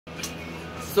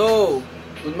So,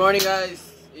 good morning guys.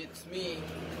 It's me,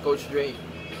 Coach Dre.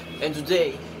 And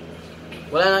today,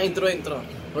 wala nang intro.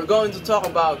 We're going to talk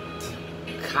about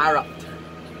character.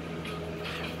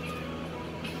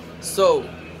 So,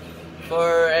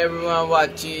 for everyone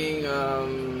watching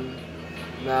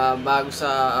na bago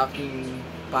sa aking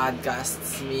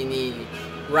podcasts, mini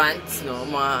rants, no,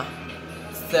 mga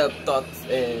self-thoughts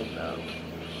and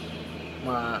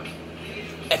mga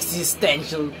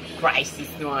existential crisis,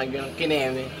 mga ganang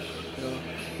kineme, no?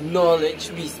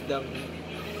 Knowledge, wisdom.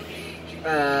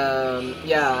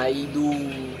 Yeah, I do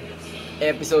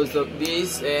episodes of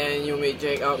this and you may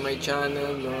check out my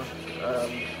channel, no?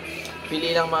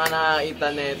 Pili lang mga nakakita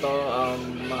nito,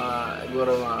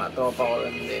 siguro mga tropa ko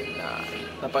lang din na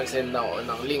napag-send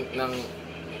ako ng link ng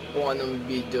kung anong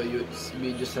video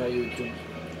sa YouTube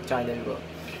channel ko.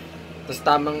 Tapos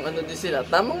tamang din sila,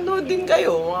 tamang load din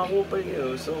kayo, mga kupal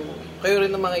kayo. So, kayo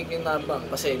rin na makikinabang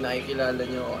kasi nakikilala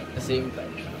nyo at the same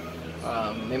time.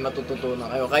 May matututunan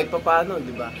kayo kahit pa paano,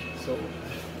 di ba? So,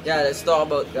 yeah, let's talk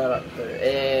about character.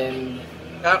 And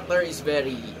character is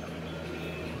very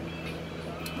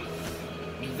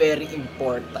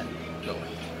important, no,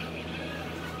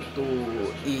 to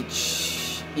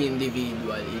each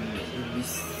individual in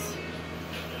this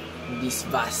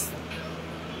vast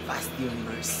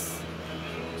universe.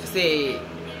 Kasi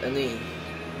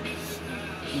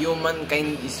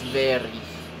humankind is very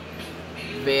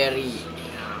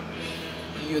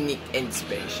unique and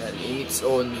special in its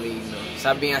own way, no?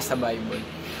 Sabi nga sa Bible,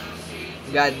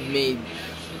 God made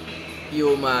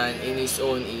human in His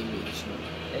own image, no?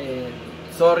 And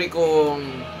sorry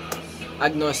kung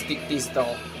agnostic theist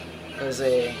ako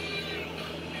kasi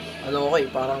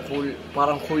parang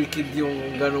cool kid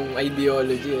yung ganung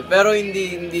ideology, pero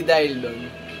hindi dahil doon.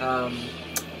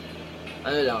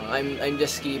 I'm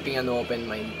just keeping an open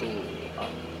mind to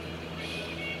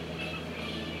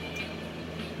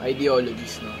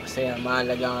ideologies, no? Kasi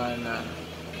mahalaga na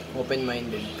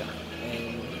open-minded ka.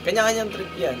 And kanya-kanyang trip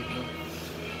yan, no?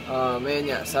 Ayun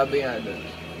nga, sabi nga doon,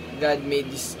 God made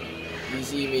this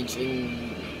image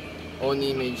own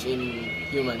image in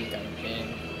humankind.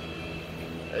 And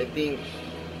I think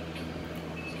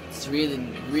it's really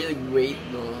great,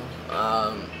 no?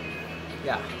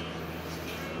 Yeah.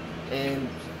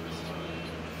 And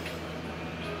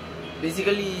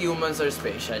basically, humans are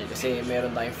special kasi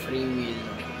meron tayong free will,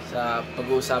 no? Sa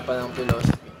pag-uusapan ng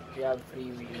philosophy, we have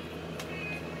free will.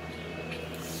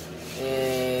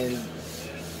 And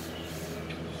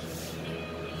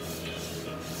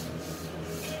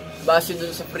base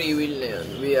dun sa free will na yun,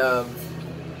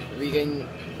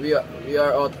 we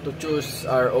are ought to choose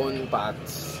our own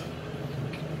paths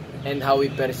and how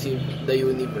we perceive the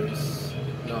universe,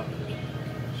 no?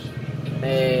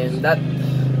 And that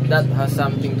has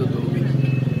something to do with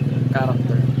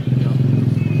character, you know?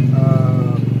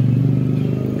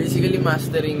 Basically,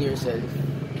 mastering yourself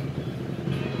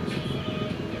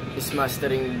is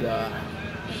mastering the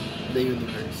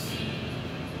universe.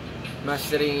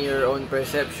 Mastering your own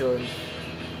perception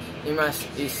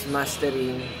is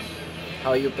mastering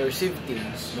how you perceive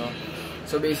things, no?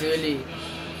 So basically,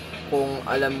 kung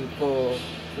alam ko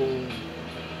kung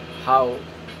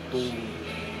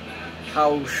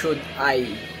how should I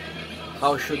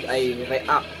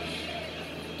react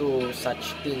to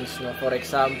such things, no? For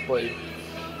example,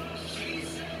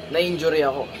 na-injury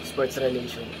ako, sports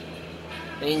relation.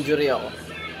 Na-injury ako,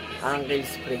 ankle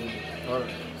sprain. Or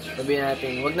sabihin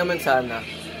natin, wag naman sana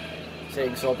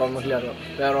kasi gusto ko pa maglaro.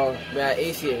 Pero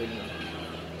ACL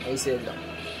lang.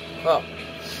 Oh.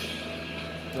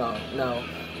 Now,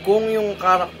 kung yung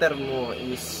character mo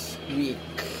is weak,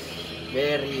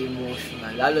 very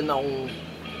emotional, lalo na kung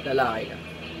lalaki ka,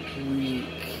 weak,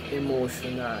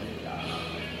 emotional,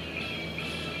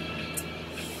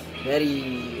 very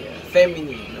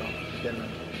feminine, no?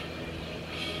 Ganun.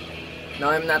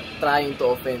 Now, I'm not trying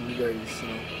to offend girls,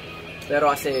 no?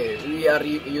 Pero kasi we are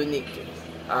unique.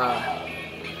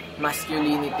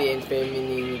 Masculinity and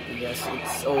femininity has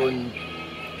its own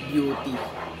beauty.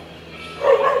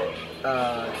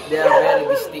 They are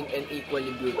very distinct and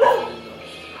equally beautiful, no?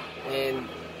 And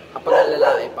kapag ang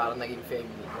lalaki parang naging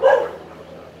feminine,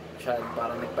 siya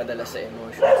parang nagpadala sa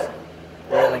emotions,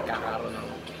 kaya nagkakaroon ng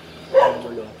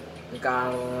gulo,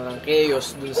 nagkakaroon ng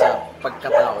chaos dun sa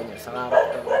pagkatao niya, sa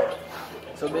character niya.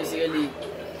 So basically,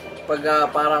 pag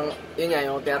parang yun nga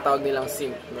yung tinatawag nilang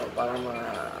simp, no? Parang mga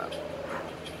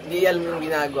hindi alam yung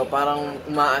ginagawa, parang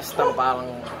umaastang, parang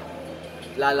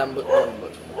lalambot-lambot.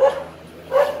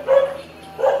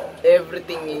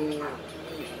 Everything in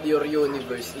your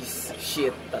universe is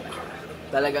shit talaga.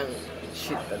 Talagang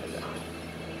shit talaga.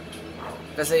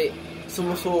 Kasi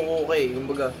sumusuko ka eh.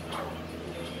 Kumbaga,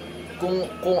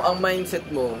 kung ang mindset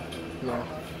mo, no,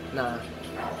 na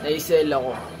naisell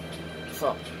ako,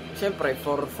 so, syempre,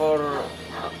 for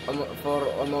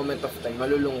a moment of time,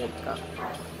 malulungkot ka.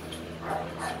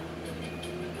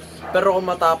 Pero kung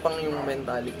matapang yung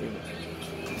mentality mo,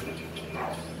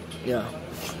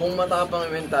 kung matapang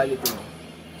yung mentality mo,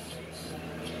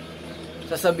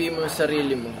 sasabihin mo sa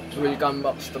sarili mo, will come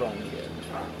back stronger.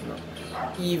 No?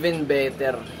 Even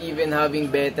better, even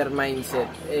having better mindset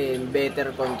and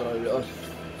better control of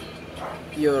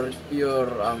your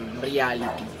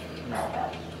reality. No?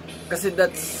 Kasi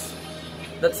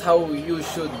that's how you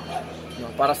should, no,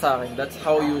 para sa akin, that's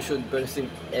how you should perceive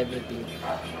everything.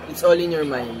 It's all in your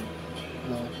mind.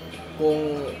 No?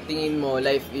 Kung tingin mo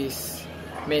life is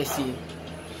messy,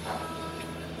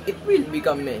 it will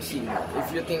become messy. No?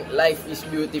 If you think life is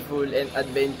beautiful and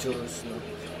adventurous, no,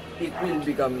 it will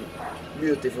become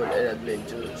beautiful and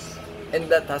adventurous. And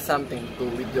that has something to do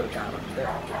with your character.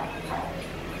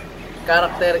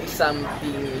 Character is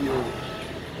something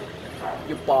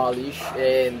you polish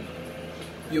and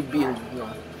you build, no?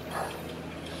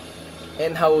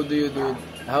 And how would you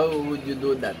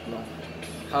do that, no?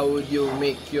 How would you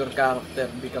make your character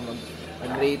become a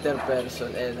greater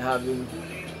person and having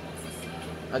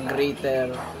a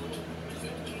greater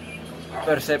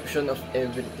perception of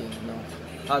everything, no?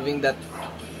 Having that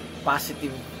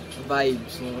positive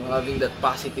vibes, no? Having that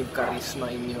positive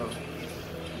charisma in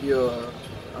your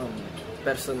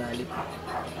personality.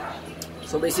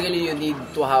 So basically, you need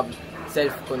to have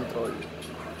self-control.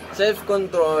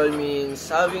 Self-control means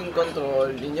having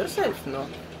control in yourself, no?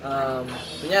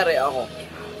 Kunyari ako,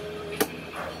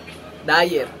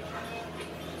 diet.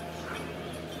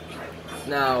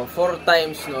 Now, 4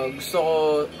 times, no, gusto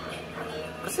ko,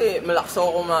 kasi malakas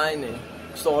ako kumain eh.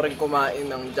 Gusto ko rin kumain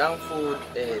ng junk food,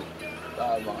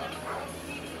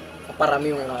 mga parami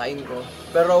yung kain ko.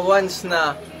 Pero once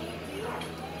na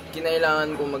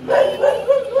kinailangan ko mag-diet,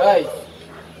 ay,